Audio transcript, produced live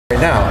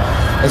now.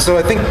 And so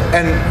I think,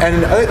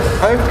 and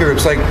other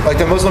groups like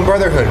the Muslim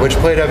Brotherhood, which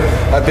played a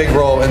big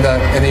role in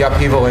the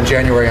upheaval in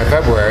January and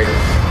February,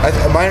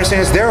 my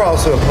understanding is they're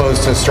also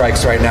opposed to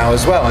strikes right now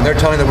as well, and they're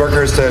telling the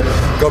workers to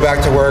go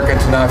back to work and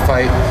to not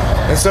fight.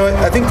 And so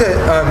I think that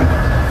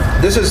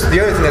this is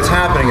the other thing that's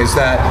happening is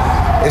that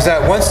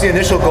once the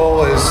initial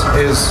goal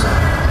is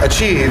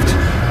achieved,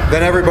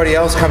 then everybody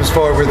else comes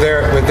forward with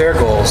their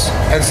goals.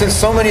 And since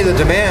so many of the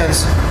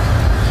demands,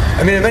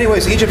 I mean, in many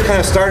ways, Egypt kind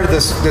of started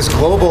this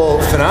global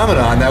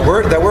phenomenon that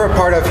we're a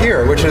part of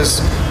here, which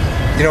is,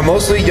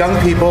 mostly young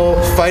people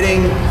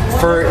fighting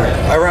for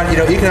around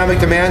economic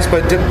demands,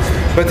 but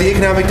the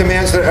economic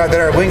demands that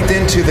are linked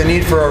into the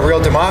need for a real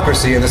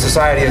democracy in the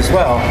society as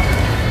well.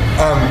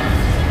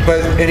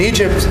 But in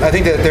Egypt, I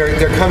think that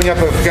they're coming up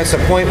against a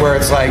point where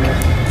it's like,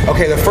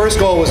 okay, the first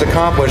goal was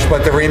accomplished,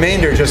 but the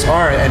remainder just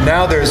aren't, and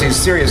now there's these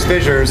serious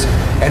fissures,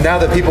 and now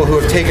the people who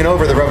have taken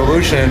over the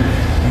revolution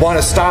want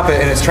to stop it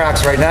in its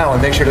tracks right now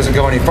and make sure it doesn't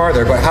go any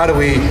farther. But how do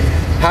we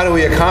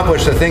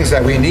accomplish the things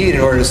that we need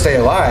in order to stay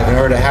alive, in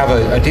order to have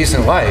a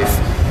decent life?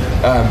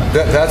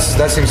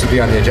 That seems to be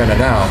on the agenda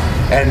now,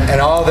 and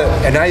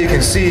now you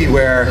can see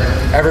where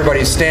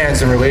everybody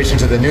stands in relation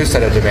to the new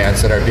set of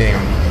demands that are being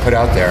put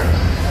out there.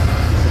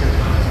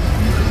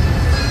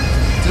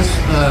 Just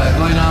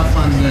going off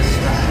on this,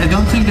 I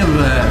don't think the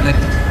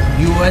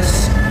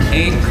U.S.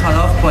 aid cut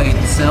off by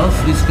itself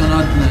is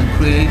gonna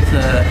create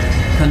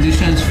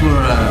conditions for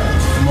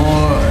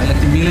more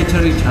the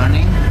military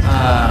turning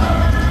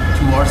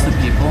towards the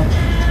people,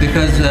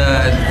 because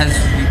as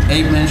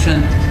Abe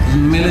mentioned,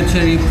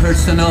 military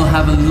personnel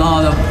have a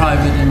lot of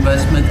private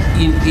investment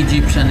in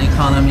Egyptian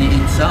economy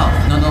itself,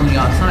 not only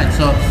outside.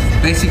 So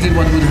basically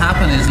what would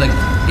happen is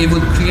it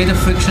would create a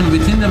friction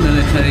within the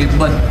military,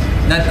 but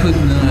that could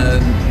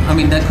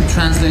that could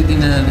translate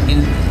in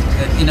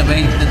a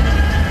way that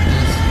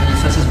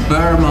such as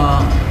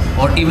Burma,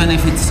 or even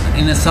if it's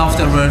in a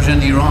softer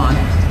version, Iran.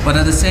 But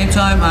at the same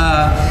time,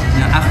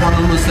 Akhwan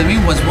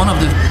al-Muslimin was one of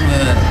the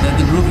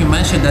group you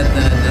mentioned, that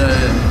the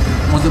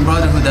Muslim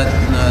Brotherhood that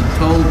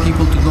told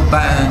people to go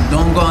back and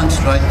don't go on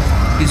strike,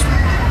 is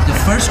the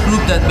first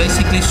group that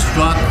basically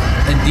struck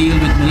a deal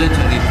with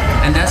military,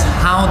 and that's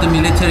how the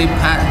military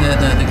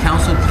the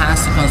council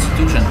passed the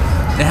constitution.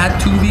 They had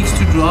 2 weeks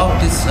to draw up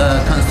this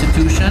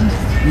constitution.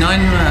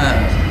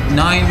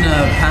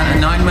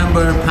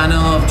 Nine-member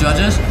panel of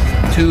judges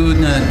to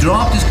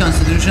draw up this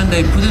constitution.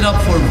 They put it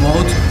up for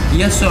vote,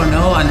 yes or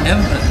no, and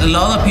a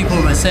lot of people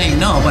were saying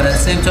no. But at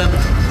the same time,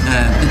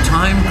 the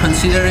time,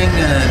 considering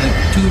the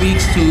 2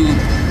 weeks to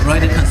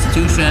write a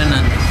constitution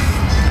and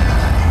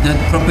the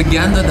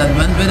propaganda that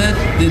went with it,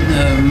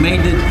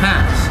 made it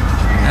pass.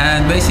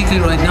 And basically,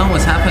 right now,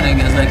 what's happening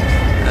is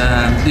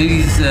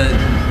these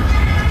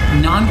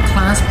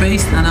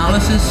non-class-based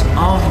analysis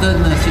of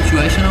the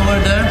situation over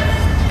there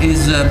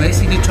is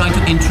basically trying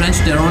to entrench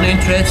their own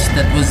interest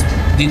that was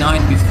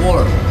denied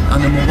before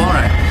under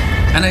Mubarak.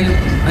 And I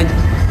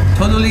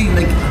totally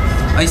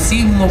I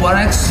see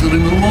Mubarak's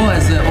removal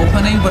as an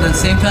opening, but at the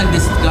same time,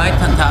 this guy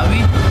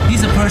Tantawi,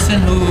 he's a person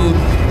who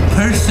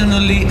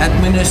personally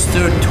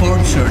administered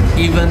torture,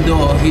 even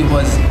though he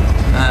was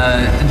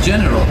a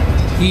general.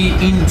 He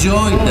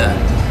enjoyed that.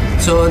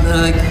 So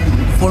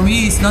for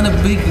me, it's not a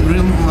big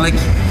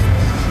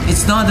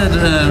it's not a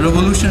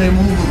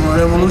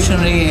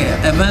revolutionary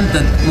event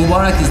that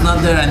Mubarak is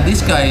not there and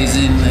this guy is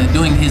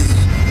doing his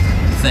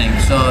thing.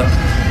 So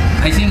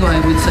I think I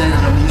would say the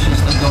revolution is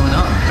still going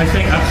on. I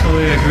think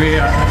absolutely agree.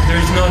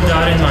 There's no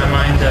doubt in my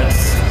mind that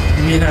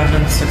we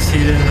haven't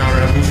succeeded in our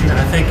revolution.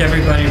 I think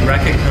everybody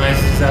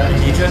recognizes that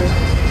in Egypt.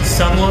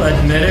 Some will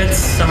admit it,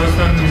 some of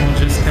them will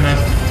just kind of,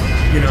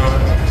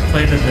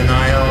 play the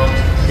denial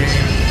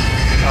game.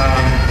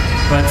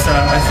 But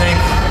I think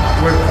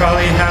we're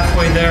probably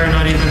halfway there,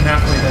 not even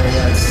halfway there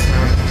yet.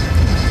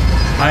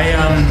 I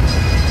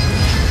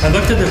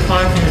looked at the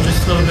clock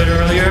just a little bit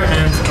earlier,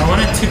 and I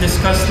wanted to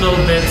discuss a little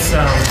bit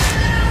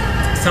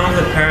some of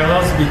the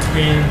parallels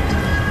between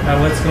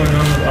what's going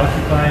on with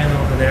Occupy and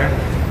over there.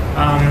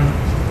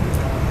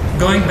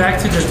 Going back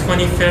to the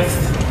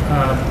 25th,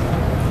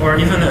 or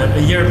even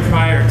a year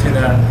prior to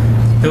that,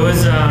 there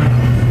was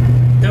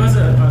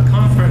a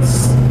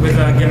conference with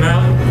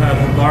Gamal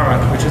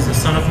Mubarak, which is the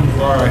son of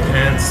Mubarak,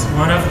 and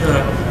one of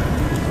the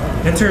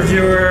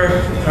interviewer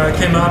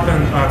came up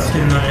and,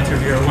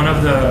 one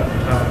of the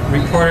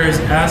reporters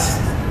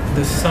asked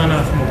the son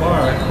of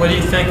Mubarak, what do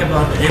you think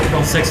about the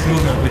April 6th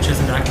movement, which is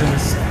an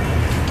activist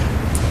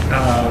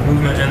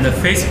movement, and the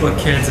Facebook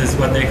kids is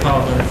what they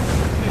call them.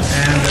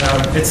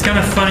 And it's kind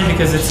of funny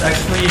because it's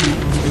actually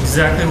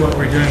exactly what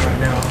we're doing right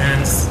now.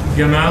 And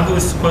Gamal, who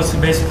was supposed to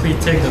basically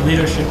take the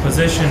leadership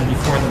position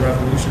before the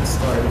revolution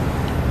started,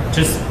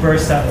 just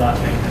burst out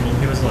laughing. I mean,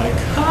 he was like,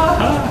 ha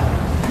ha!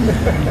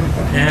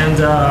 And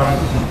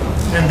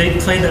they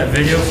played that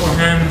video for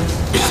him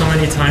so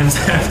many times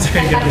after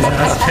he got his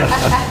ass kicked.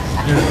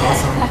 It was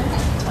awesome.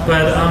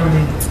 But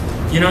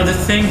the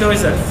thing though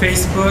is that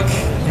Facebook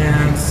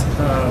and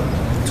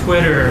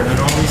Twitter and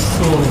all these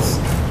tools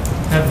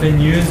have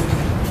been used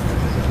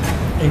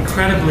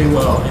incredibly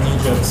well in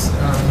Egypt.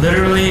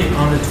 Literally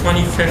on the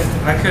 25th,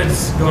 I could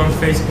go on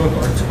Facebook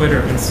or Twitter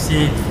and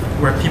see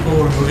where people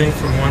were moving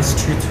from one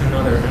street to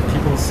another, and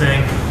people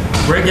saying,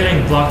 "We're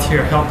getting blocked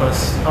here, help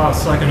us."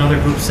 It's like another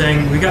group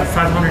saying, "We got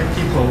 500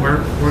 people,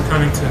 we're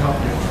coming to help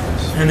you."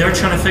 And they were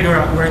trying to figure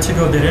out where to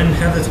go. They didn't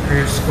have the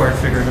Tahrir Square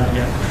figured out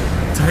yet.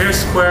 Tahrir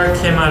Square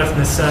came out of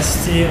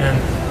necessity, and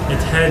it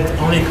had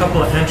only a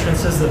couple of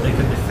entrances that they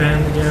could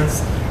defend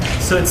against.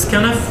 So it's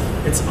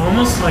it's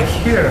almost like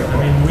here. I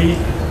mean,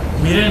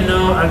 we didn't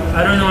know,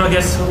 I don't know, I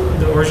guess, who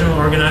the original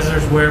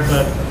organizers were,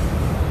 but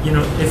you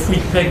know, if we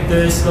picked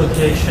this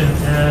location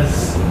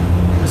as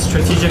a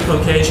strategic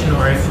location,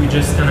 or if we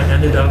just kind of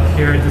ended up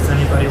here, does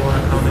anybody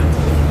want to comment?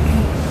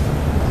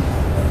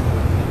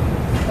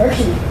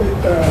 Actually,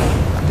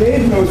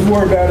 Dave knows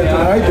more about it than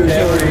I do.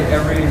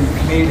 Every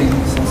meeting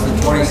since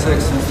the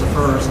 26th, since the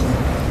first,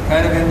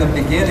 kind of in the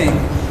beginning,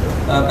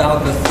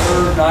 about the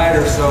third night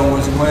or so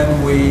was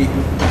when we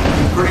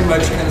pretty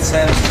much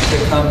consented to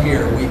come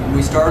here.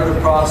 We started a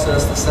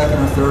process the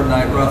second or third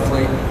night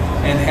roughly,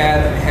 and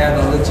had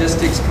the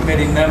logistics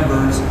committee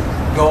members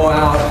go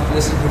out.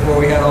 This is before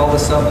we had all the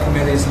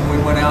subcommittees, and we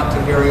went out to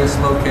various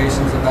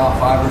locations, about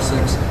 5 or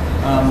 6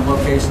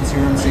 locations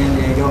here in San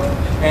Diego,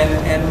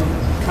 and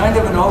kind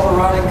of an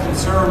overriding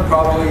concern,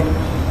 probably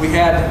we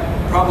had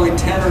probably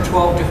 10 or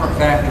 12 different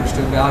factors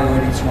to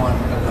evaluate each one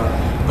of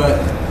them. But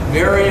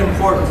very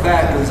important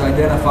factors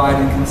identified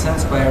and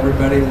consensus by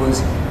everybody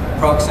was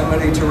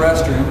proximity to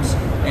restrooms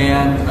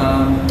and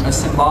a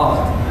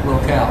symbolic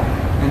locale.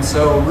 And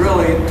so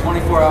really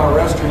 24-hour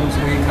restrooms,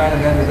 we kind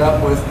of ended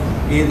up with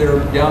either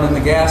down in the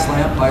gas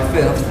lamp by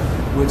 5th,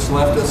 which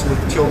left us with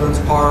Children's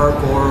Park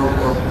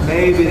or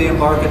maybe the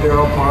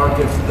Embarcadero Park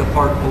if the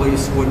park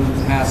police wouldn't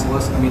hassle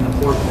us, I mean the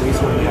port police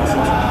wouldn't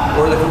hassle us,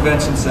 or the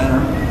convention center,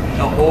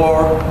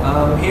 or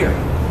here.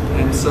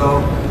 And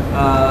so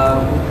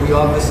we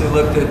obviously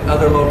looked at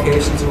other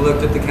locations. We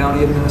looked at the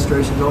county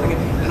administration building.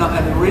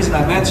 And the reason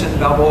I mentioned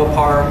Balboa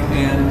Park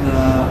and,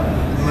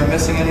 am I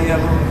missing any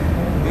of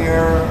them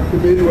here? The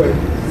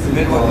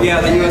Midway. Yeah,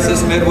 the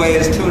USS Midway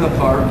is Tuna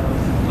Park.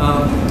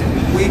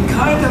 We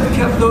kind of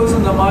kept those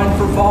in the mind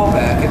for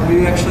fallback, and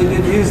we actually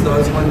did use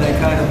those when they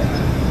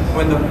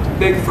when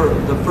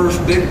the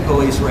first big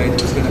police raid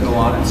was going to go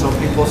on, and so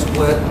people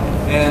split.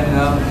 And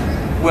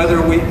whether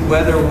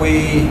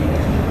we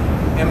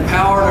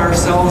empowered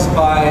ourselves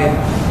by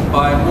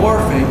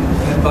morphing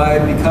and by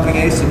becoming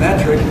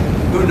asymmetric,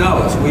 who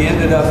knows? We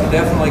ended up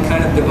definitely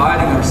kind of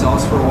dividing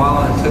ourselves for a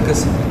while, and it took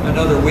us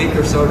another week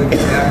or so to get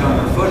back on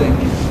our footing,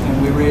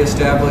 and we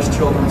reestablished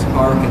Children's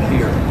Park and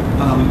here.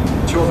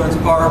 Children's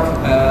Park,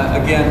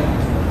 again,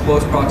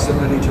 close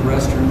proximity to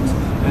restrooms,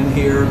 and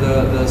here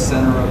the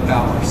center of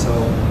power. So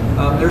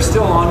there's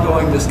still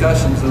ongoing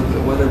discussions of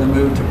whether to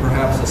move to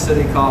perhaps a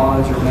city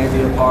college or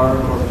maybe a park,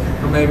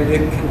 or maybe to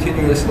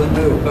continuously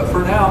move. But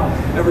for now,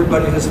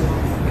 everybody has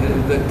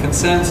the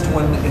consent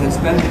when it has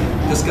been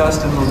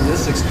discussed in the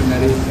logistics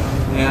committee,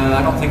 and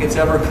I don't think it's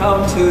ever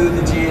come to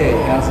the GA,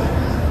 has it?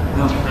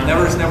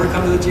 No, it's never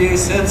come to the GA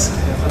since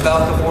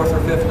about the 4th or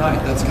 5th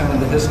night. That's kind of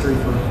the history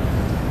for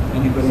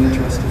anybody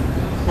interested.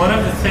 One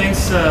of the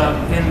things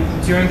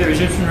during the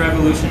Egyptian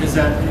Revolution is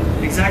that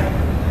the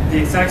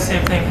exact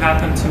same thing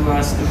happened to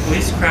us. The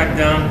police cracked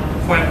down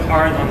quite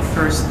hard on the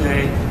first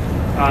day,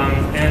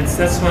 and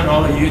that's when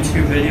all the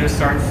YouTube videos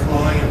started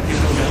flowing and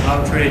people get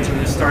outraged and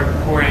they start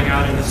pouring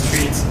out in the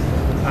streets.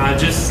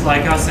 Just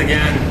like us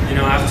again, you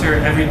know, after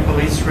every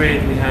police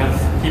raid we have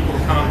people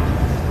come.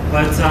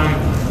 But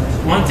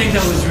one thing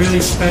that was really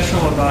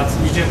special about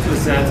Egypt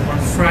was that on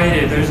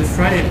Friday, there's a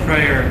Friday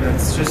prayer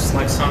that's just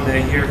like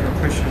Sunday here for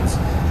Christians.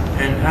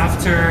 And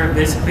after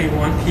basically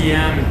 1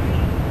 p.m.,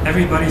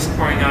 everybody's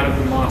pouring out of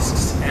the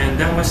mosques. And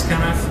that was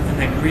kind of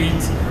an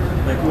agreed,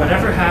 like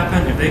whatever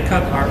happened, if they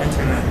cut our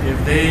internet, if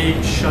they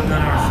shut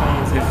down our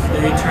phones, if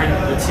they turn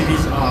the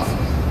TVs off,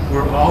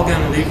 we're all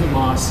going to leave the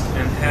mosque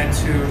and head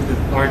to the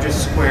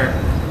largest square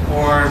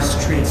or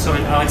street. So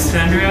in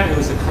Alexandria, it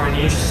was the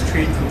Corniche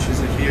Street, which is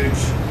a huge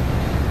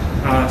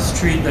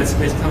street that's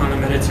based on the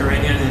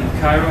Mediterranean. In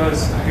Cairo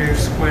is Tahrir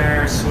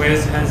Square.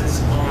 Suez has its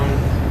own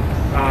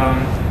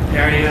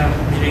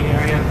meeting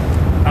area.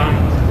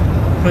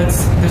 But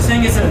the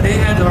thing is that they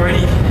had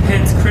already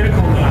hit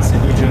critical mass in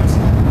Egypt.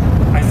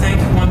 I think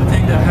one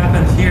thing that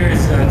happened here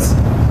is that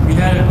we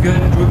had a good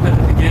group at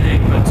the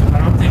beginning, but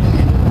I don't think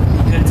we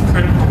hit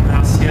critical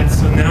mass yet.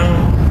 So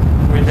now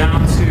we're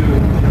down to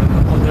a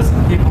couple of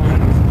dozen people,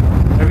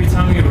 and every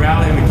time we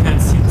rally, we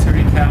can't seem to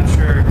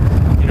recapture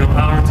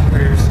our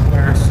Tahrir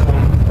Square. So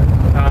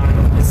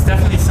it's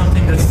definitely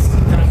something that's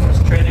kind of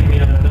frustrating me,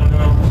 and I don't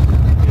know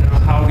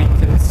how we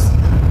can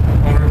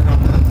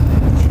overcome that.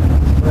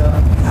 Well,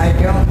 I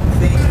don't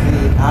think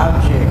the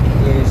object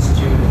is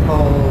to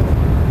hold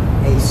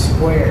a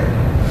square.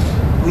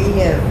 We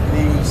have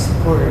many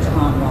supporters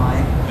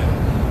online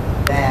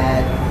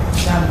that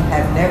some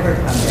have never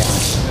come down.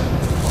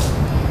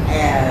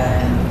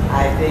 And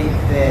I think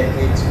that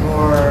it's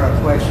more a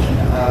question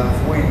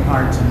of winning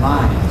hearts and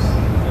minds.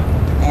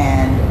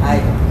 And I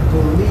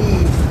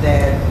believe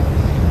that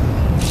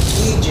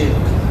Egypt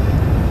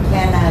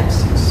cannot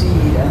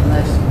succeed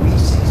unless we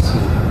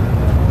succeed.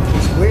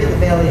 Because we're the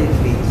belly of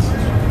the beast.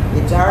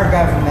 It's our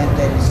government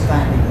that is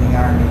funding the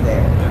army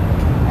there.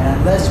 And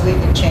unless we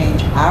can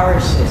change our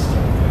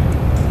system,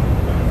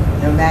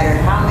 no matter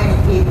how many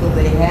people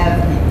they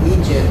have in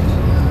Egypt,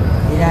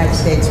 the United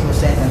States will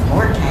send them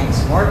more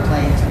tanks, more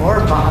planes, more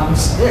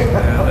bombs.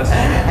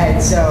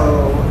 And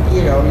so,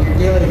 you know, you're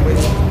dealing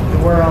with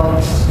the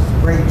world's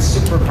great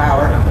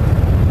superpower,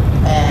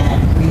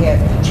 and we have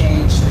to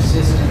change the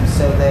system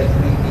so that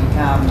we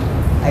become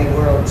a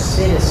world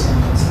citizen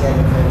instead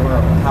of a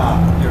world cop.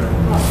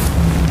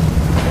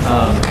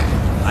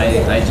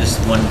 I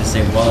just wanted to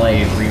say, while I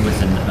agree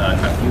with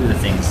a few of the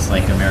things,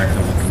 like America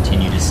will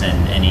continue to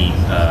send any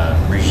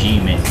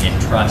regime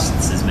it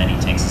trusts as many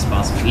tanks as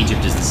possible.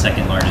 Egypt is the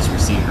second largest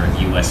receiver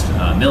of U.S.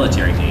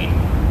 Military aid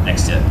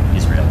next to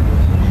Israel.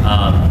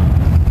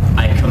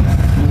 I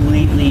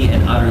completely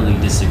and utterly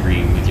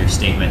disagree with your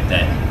statement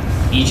that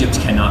Egypt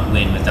cannot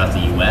win without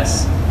the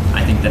U.S.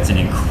 I think that's an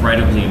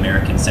incredibly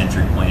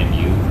American-centric point of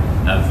view,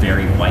 a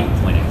very white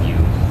point of view,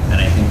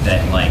 and I think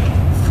that, like,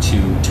 to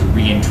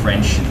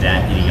re-entrench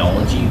that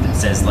ideology that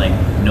says, like,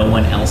 no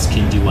one else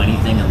can do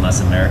anything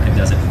unless America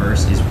does it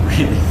first is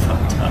really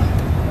fucked up.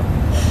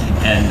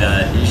 And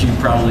you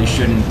probably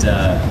shouldn't,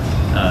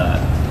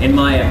 in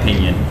my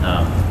opinion,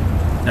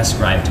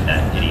 ascribe to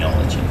that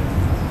ideology.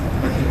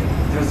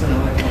 Okay, there's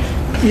another question.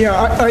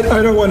 Yeah,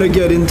 I don't want to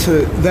get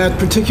into that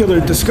particular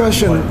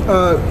discussion,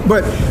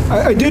 but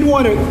I did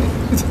want to,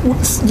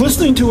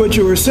 listening to what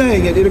you were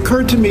saying, it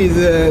occurred to me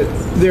that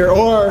there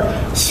are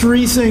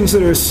three things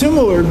that are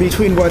similar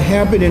between what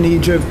happened in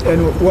Egypt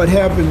and what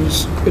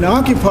happens in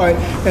Occupy,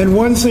 and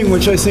one thing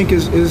which I think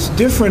is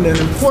different and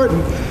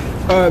important.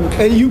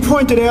 And you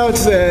pointed out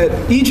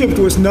that Egypt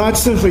was not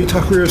simply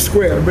Tahrir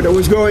Square, but it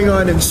was going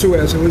on in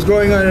Suez, it was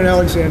going on in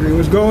Alexandria, it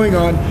was going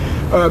on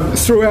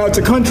throughout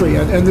the country,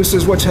 and this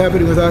is what's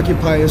happening with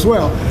Occupy as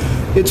well.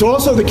 It's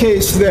also the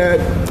case that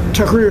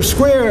Tahrir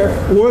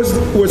Square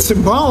was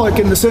symbolic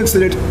in the sense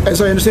that it,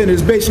 as I understand it,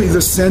 is basically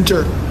the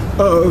center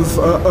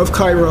of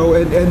Cairo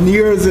and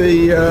near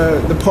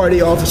the party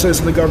offices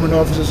and the government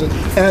offices,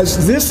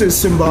 as this is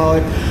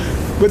symbolic.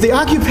 But the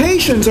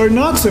occupations are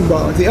not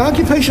symbolic. The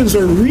occupations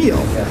are real.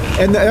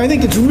 And I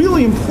think it's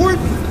really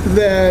important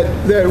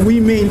that we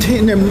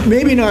maintain them,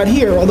 maybe not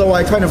here, although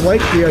I kind of like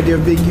the idea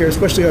of being here,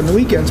 especially on the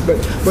weekends, but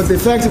the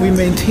fact that we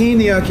maintain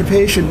the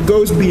occupation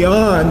goes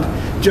beyond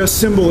just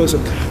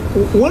symbolism.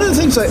 One of the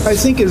things I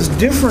think is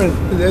different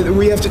that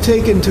we have to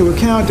take into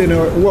account in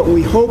what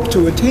we hope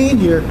to attain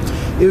here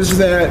is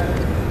that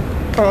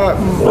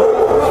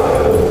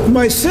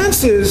my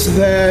sense is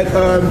that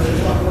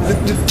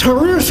the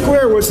Tahrir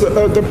Square was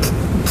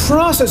the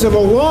process of a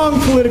long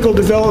political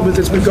development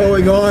that's been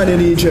going on in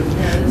Egypt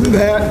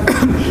that,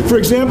 for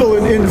example,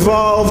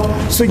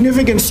 involved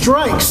significant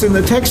strikes in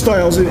the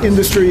textiles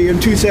industry in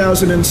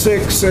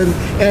 2006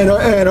 and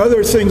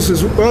other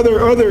things,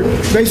 other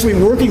basically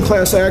working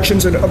class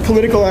actions and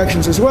political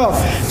actions as well.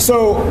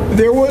 So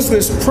there was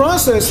this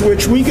process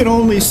which we can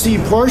only see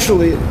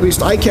partially, at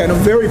least I can,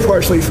 very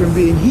partially from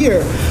being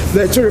here,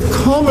 that sort of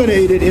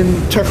culminated in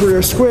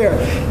Tahrir Square.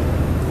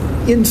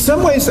 In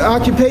some ways, the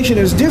occupation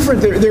is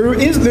different.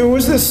 There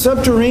was this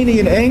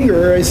subterranean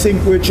anger, I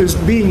think, which is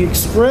being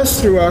expressed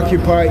through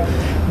Occupy.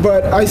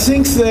 But I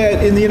think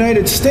that in the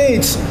United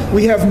States,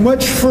 we have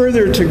much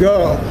further to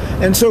go.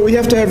 And so we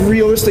have to have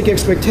realistic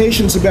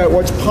expectations about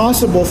what's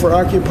possible for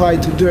Occupy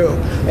to do.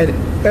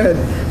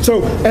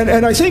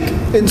 And I think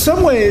in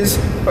some ways,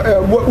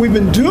 what we've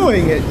been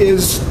doing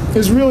is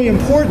really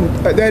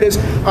important. That is,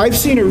 I've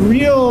seen a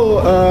real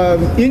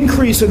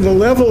increase in the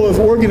level of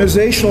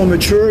organizational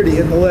maturity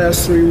in the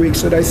last 3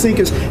 weeks that I think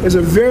is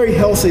a very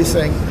healthy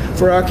thing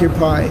for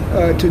Occupy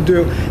to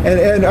do.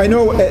 And I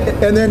know,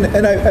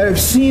 and I've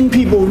seen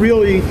people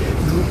really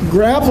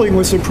grappling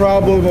with the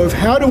problem of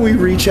how do we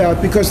reach out,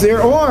 because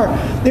there are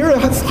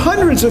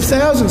hundreds of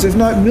thousands, if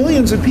not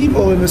millions of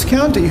people in this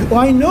county who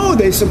I know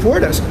they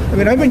support us. I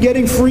mean, I've been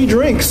getting free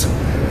drinks,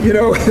 you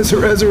know, as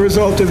a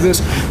result of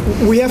this.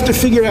 We have to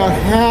figure out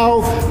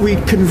how we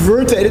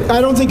convert that. I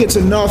don't think it's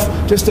enough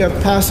just to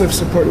have passive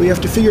support. We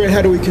have to figure out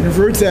how do we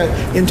convert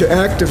that into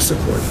active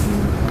support.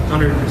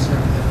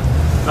 100%.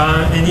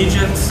 In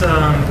Egypt,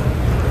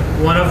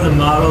 one of the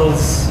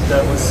models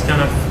that was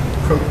kind of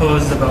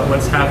proposed about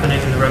what's happening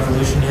in the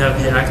revolution, you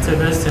have the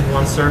activists in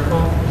one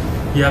circle,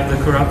 you have the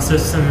corrupt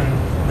system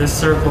in this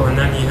circle, and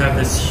then you have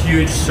this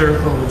huge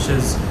circle, which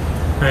is,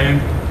 I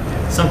mean,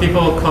 some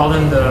people call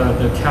them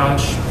the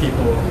couch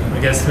people.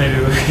 I guess maybe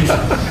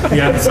we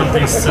have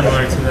something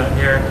similar to that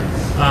here.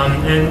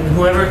 And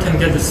whoever can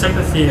get the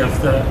sympathy of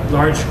the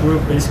large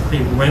group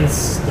basically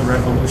wins the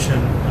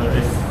revolution,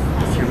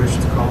 if you wish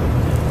to call it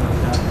like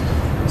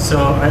that. So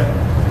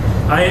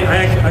I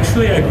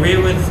actually agree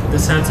with the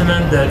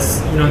sentiment that,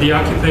 you know, the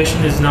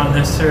occupation is not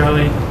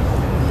necessarily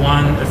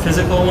a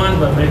physical one,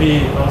 but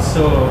maybe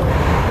also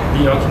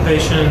the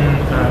occupation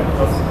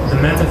of the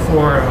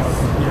metaphor of,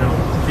 you know,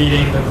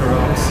 feeding the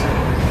corrupts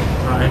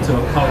into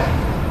a pulp.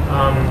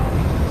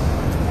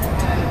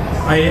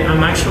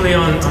 I'm actually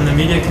on the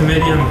media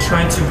committee. I'm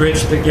trying to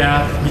bridge the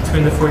gap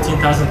between the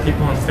 14,000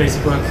 people on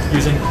Facebook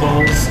using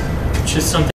polls, which is something